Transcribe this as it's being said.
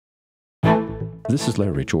This is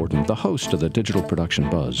Larry Jordan, the host of the Digital Production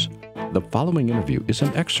Buzz. The following interview is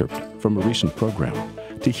an excerpt from a recent program.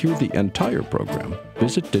 To hear the entire program,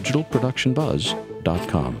 visit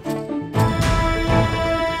digitalproductionbuzz.com.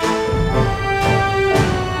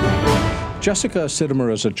 Jessica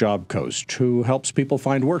Sitomer is a job coach who helps people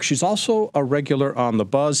find work. She's also a regular on the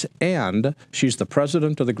Buzz, and she's the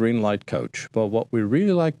president of the Greenlight Coach. But what we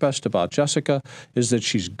really like best about Jessica is that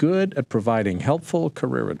she's good at providing helpful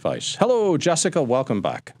career advice. Hello, Jessica. Welcome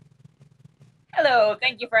back. Hello.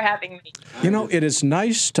 Thank you for having me. You know, it is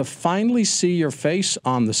nice to finally see your face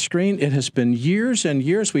on the screen. It has been years and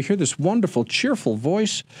years. We hear this wonderful, cheerful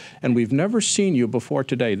voice, and we've never seen you before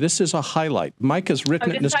today. This is a highlight. Mike has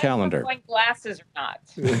written it in his calendar. I'm wearing glasses or not.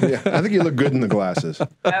 Yeah, I think you look good in the glasses.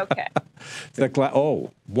 Okay.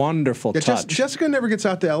 Wonderful touch. Jessica never gets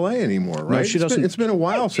out to L.A. anymore, right? No, she doesn't. It's been a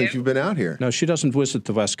while since you've been out here. No, she doesn't visit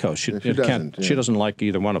the West Coast. She doesn't like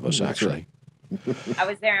either one of us, actually. Right. I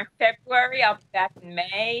was there in February. I'll be back in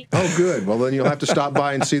May. Oh, good. Well, then you'll have to stop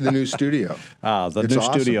by and see the new studio. The new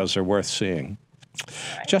studios are worth seeing.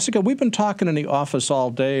 Right. Jessica, we've been talking in the office all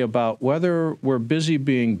day about whether we're busy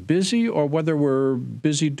being busy or whether we're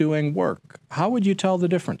busy doing work. How would you tell the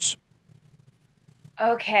difference?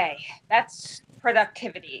 Okay, that's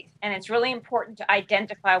productivity, and it's really important to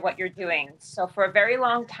identify what you're doing. So for a very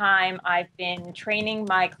long time, I've been training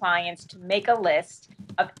my clients to make a list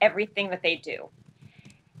of everything that they do.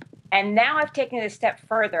 And now I've taken it a step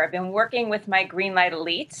further. I've been working with my Greenlight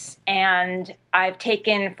elites, and I've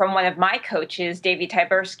taken from one of my coaches, Davey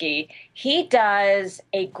Tybersky. He does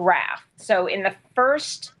a graph. So in the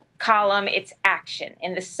first column, it's action.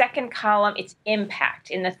 In the second column, it's impact.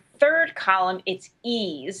 In the third column, it's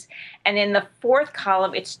ease. And in the fourth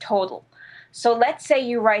column, it's total. So let's say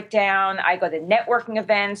you write down, I go to networking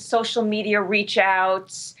events, social media reach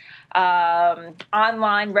outs,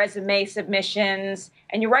 online resume submissions,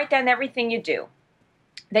 and you write down everything you do.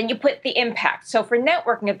 Then you put the impact. So for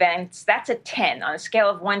networking events, that's a 10 on a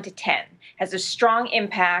scale of 1 to 10. Has a strong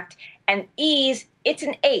impact. And ease, it's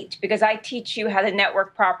an 8 because I teach you how to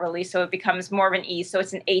network properly, so it becomes more of an ease, so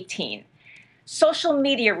it's an 18. Social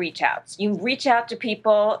media reach outs. You reach out to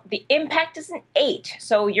people. The impact is an 8.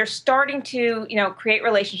 So you're starting to, create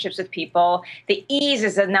relationships with people. The ease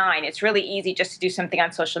is a 9. It's really easy just to do something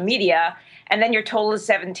on social media. And then your total is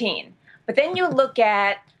 17. But then you look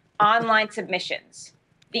at online submissions.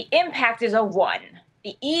 The impact is a 1.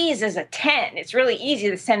 The ease is a 10. It's really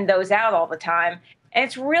easy to send those out all the time. And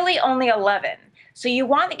it's really only 11. So you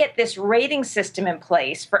want to get this rating system in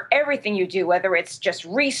place for everything you do, whether it's just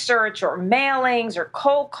research or mailings or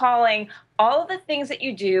cold calling, all of the things that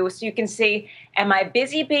you do, so you can see, am I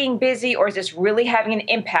busy being busy, or is this really having an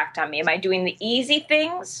impact on me? Am I doing the easy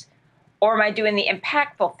things, or am I doing the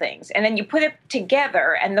impactful things? And then you put it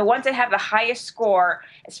together, and the ones that have the highest score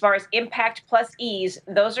as far as impact plus ease,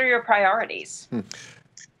 those are your priorities.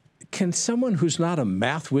 Can someone who's not a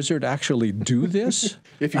math wizard actually do this?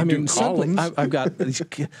 If you do columns. I've got. Is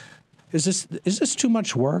this too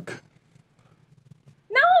much work?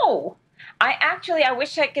 No, I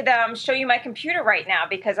wish I could show you my computer right now,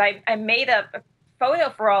 because I made a photo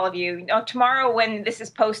for all of you. Tomorrow when this is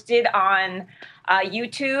posted on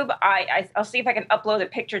YouTube, I'll see if I can upload a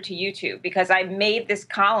picture to YouTube, because I made this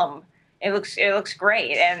column. It looks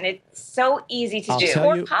great, and it's so easy to do.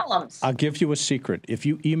 4 columns. I'll give you a secret. If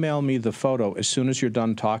you email me the photo as soon as you're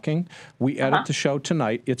done talking, we edit the show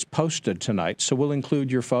tonight. It's posted tonight, so we'll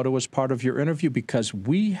include your photo as part of your interview, because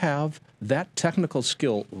we have that technical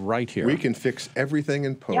skill right here. We can fix everything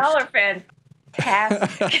in post. Y'all are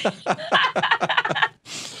fantastic.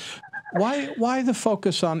 Why the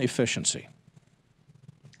focus on efficiency?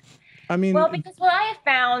 I mean, well, because what I have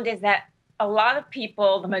found is that a lot of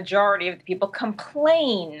people, the majority of the people,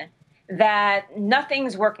 complain that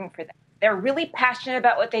nothing's working for them. They're really passionate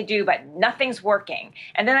about what they do, but nothing's working.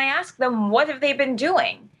 And then I ask them, what have they been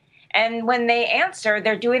doing? And when they answer,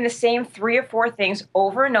 they're doing the same 3 or 4 things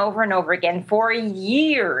over and over and over again for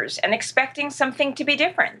years and expecting something to be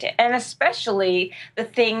different. And especially the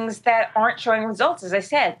things that aren't showing results. As I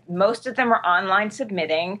said, most of them are online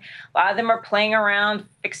submitting. A lot of them are playing around,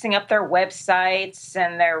 fixing up their websites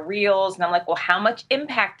and their reels. And I'm like, well, how much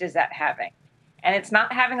impact is that having? And it's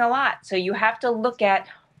not having a lot. So you have to look at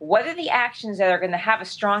what are the actions that are going to have a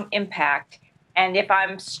strong impact. And if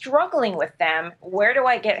I'm struggling with them, where do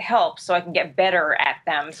I get help so I can get better at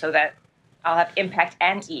them so that I'll have impact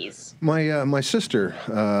and ease? My sister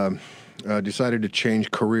decided to change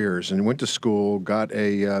careers and went to school, got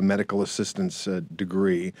a medical assistance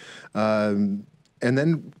degree, and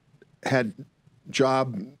then had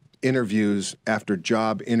job interviews after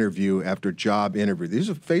job interview after job interview. These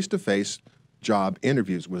are face-to-face job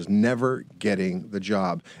interviews, was never getting the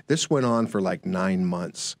job. This went on for like 9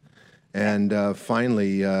 months. And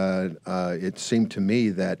finally, it seemed to me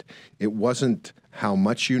that it wasn't how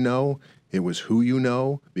much you know, it was who you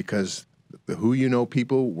know, because the who you know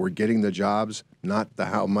people were getting the jobs, not the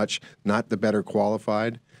how much, not the better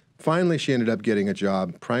qualified. Finally, she ended up getting a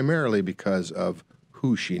job primarily because of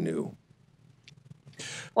who she knew.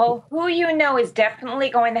 Well, who you know is definitely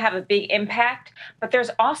going to have a big impact, but there's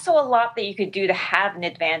also a lot that you could do to have an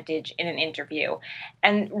advantage in an interview.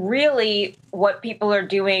 And really, what people are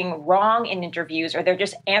doing wrong in interviews, or they're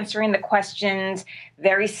just answering the questions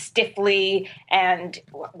very stiffly and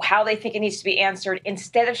how they think it needs to be answered,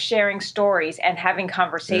 instead of sharing stories and having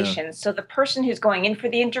conversations. Yeah. So the person who's going in for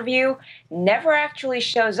the interview never actually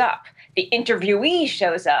shows up. The interviewee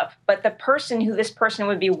shows up, but the person who this person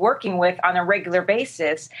would be working with on a regular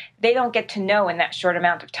basis, they don't get to know in that short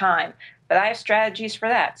amount of time. But I have strategies for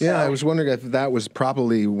that. So. Yeah, I was wondering if that was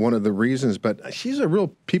probably one of the reasons, but she's a real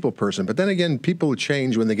people person. But then again, people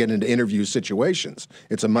change when they get into interview situations.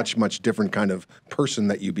 It's a much, much different kind of person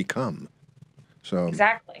that you become. So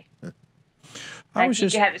exactly. I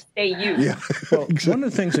teach you how to stay you. Yeah. Well, one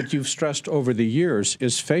of the things that you've stressed over the years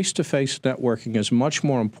is face-to-face networking is much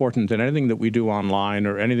more important than anything that we do online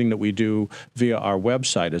or anything that we do via our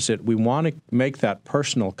website, is that we want to make that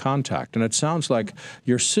personal contact. And it sounds like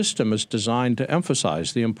your system is designed to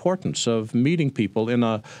emphasize the importance of meeting people in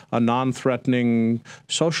a non-threatening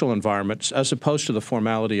social environment as opposed to the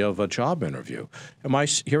formality of a job interview. Am I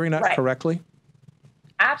hearing that correctly?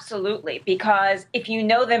 Absolutely, because if you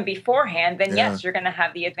know them beforehand, then yes, you're going to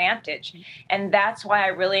have the advantage. And that's why I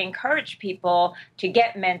really encourage people to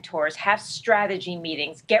get mentors, have strategy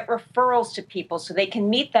meetings, get referrals to people so they can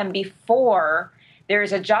meet them before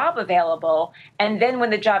there's a job available. And then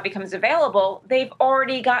when the job becomes available, they've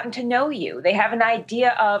already gotten to know you. They have an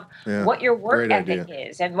idea of what your work ethic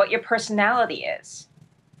is and what your personality is.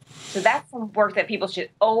 So that's some work that people should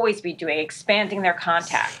always be doing, expanding their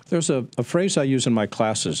contacts. There's a phrase I use in my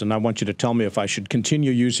classes, and I want you to tell me if I should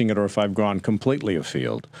continue using it or if I've gone completely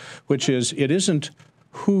afield, which is it isn't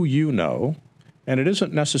who you know, and it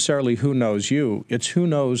isn't necessarily who knows you, it's who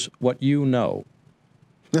knows what you know.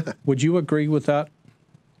 Would you agree with that?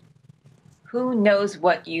 Who knows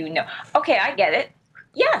what you know? Okay, I get it.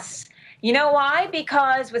 Yes. You know why?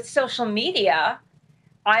 Because with social media,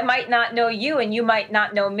 I might not know you and you might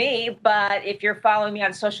not know me, but if you're following me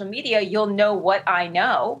on social media, you'll know what I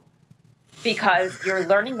know because you're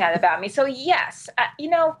learning that about me. So yes,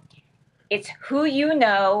 you know, it's who you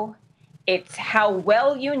know, it's how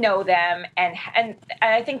well you know them, and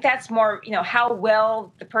I think that's more, you know, how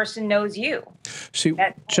well the person knows you. See,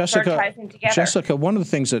 Jessica, one of the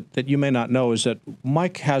things that you may not know is that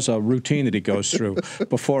Mike has a routine that he goes through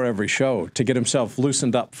before every show to get himself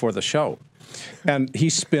loosened up for the show. And he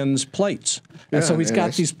spins plates. And so he's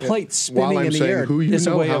got these plates spinning in the air as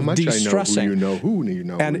a way of de-stressing. Who you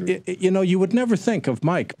know. And you know, you would never think of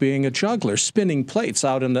Mike being a juggler spinning plates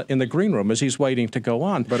out in the green room as he's waiting to go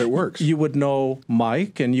on. But it works. You would know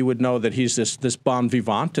Mike, and you would know that he's this bon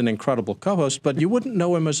vivant and incredible co-host, but you wouldn't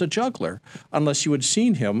know him as a juggler unless you had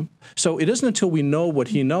seen him. So it isn't until we know what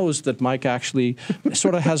he knows that Mike actually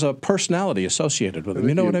sort of has a personality associated with him.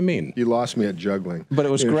 You know what I mean? You lost me at juggling. But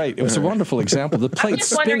it was great. It was a wonderful example. The plates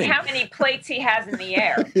spinning. I'm just wondering how many plates he has in the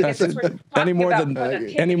air. Any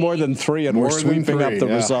more than 3, and we're sweeping up the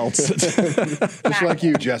results. Just like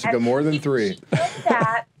you, Jessica, more than 3.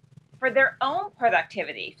 That for their own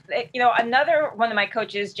productivity. You know, another one of my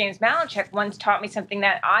coaches, James Malinchek, once taught me something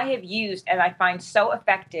that I have used and I find so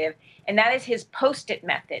effective, and that is his Post-it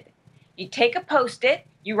method. You take a Post-it,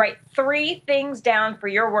 you write 3 things down for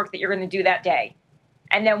your work that you're going to do that day.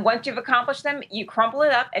 And then once you've accomplished them, you crumple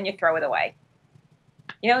it up and you throw it away.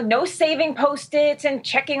 You know, no saving Post-its and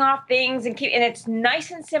checking off things and it's nice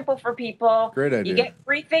and simple for people. Great idea. You get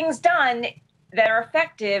 3 things done that are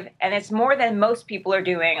effective, and it's more than most people are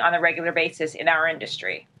doing on a regular basis in our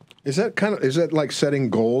industry. Is that like setting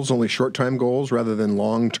goals, only short-term goals rather than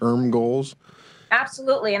long-term goals?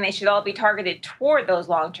 Absolutely, and they should all be targeted toward those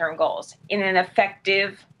long-term goals in an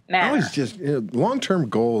effective manner. Always just long-term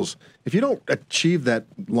goals. If you don't achieve that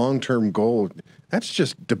long-term goal, that's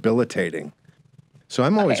just debilitating. So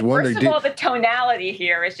I'm always wondering. First of all, the tonality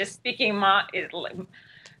here is just speaking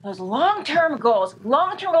those long-term goals.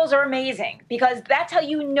 Long-term goals are amazing because that's how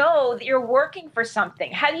you know that you're working for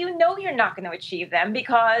something. How do you know you're not going to achieve them?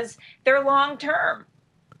 Because they're long-term.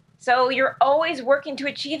 So you're always working to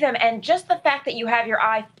achieve them. And just the fact that you have your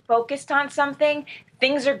eye focused on something,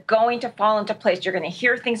 things are going to fall into place. You're going to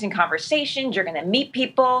hear things in conversations. You're going to meet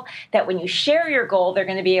people that when you share your goal, they're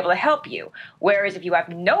going to be able to help you. Whereas if you have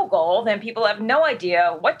no goal, then people have no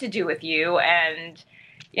idea what to do with you and,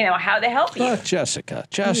 you know, how to help you. Jessica,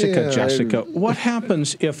 Yeah. what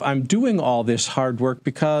happens if I'm doing all this hard work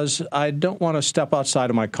because I don't want to step outside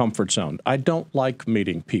of my comfort zone? I don't like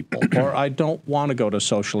meeting people, or I don't want to go to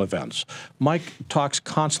social events. Mike talks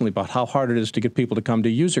constantly about how hard it is to get people to come to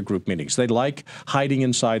user group meetings. They like hiding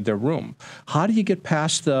inside their room. How do you get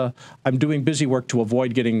past the, I'm doing busy work to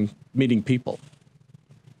avoid meeting people?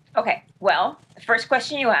 Okay, well, the first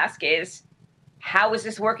question you ask is, how is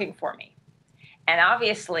this working for me? And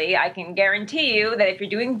obviously, I can guarantee you that if you're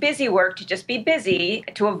doing busy work to just be busy,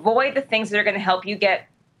 to avoid the things that are going to help you get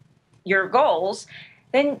your goals,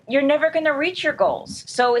 then you're never going to reach your goals.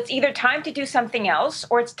 So it's either time to do something else,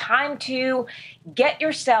 or it's time to get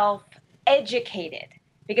yourself educated.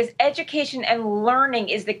 Because education and learning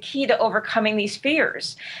is the key to overcoming these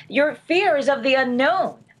fears. Your fear is of the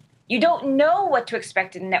unknown. You don't know what to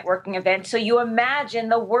expect at a networking event, so you imagine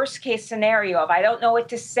the worst case scenario of I don't know what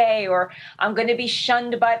to say, or I'm going to be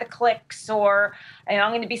shunned by the cliques, or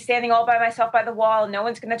I'm going to be standing all by myself by the wall and no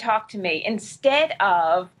one's going to talk to me, instead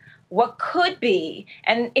of what could be.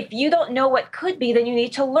 And if you don't know what could be, then you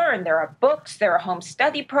need to learn. There are books, there are home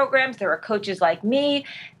study programs, there are coaches like me.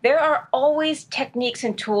 There are always techniques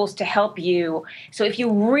and tools to help you. So if you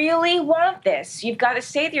really want this, you've got to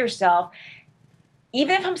say to yourself,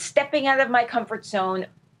 even if I'm stepping out of my comfort zone,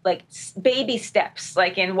 like baby steps,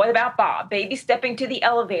 like in What About Bob, baby stepping to the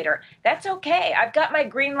elevator, that's okay. I've got my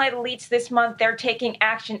Greenlight Elites this month. They're taking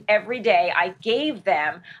action every day. I gave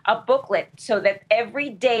them a booklet so that every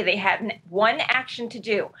day they had one action to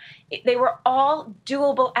do. They were all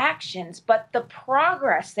doable actions, but the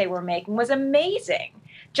progress they were making was amazing.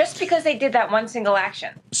 Just because they did that one single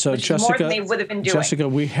action, so which Jessica, is more than they would have been doing. Jessica,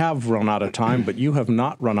 we have run out of time, but you have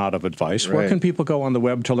not run out of advice. Right. Where can people go on the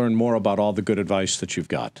web to learn more about all the good advice that you've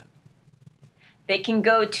got? They can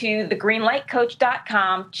go to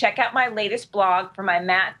thegreenlightcoach.com, check out my latest blog for my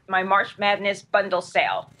March Madness bundle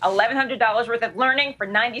sale. $1,100 worth of learning for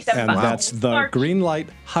 $97. And that's the Greenlight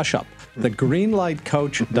Hush Up.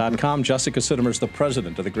 Thegreenlightcoach.com. Jessica Sitomer is the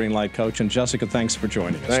president of the Greenlight Coach. And Jessica, thanks for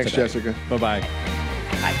joining us Thanks, today. Jessica. Bye-bye.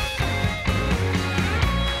 Bye.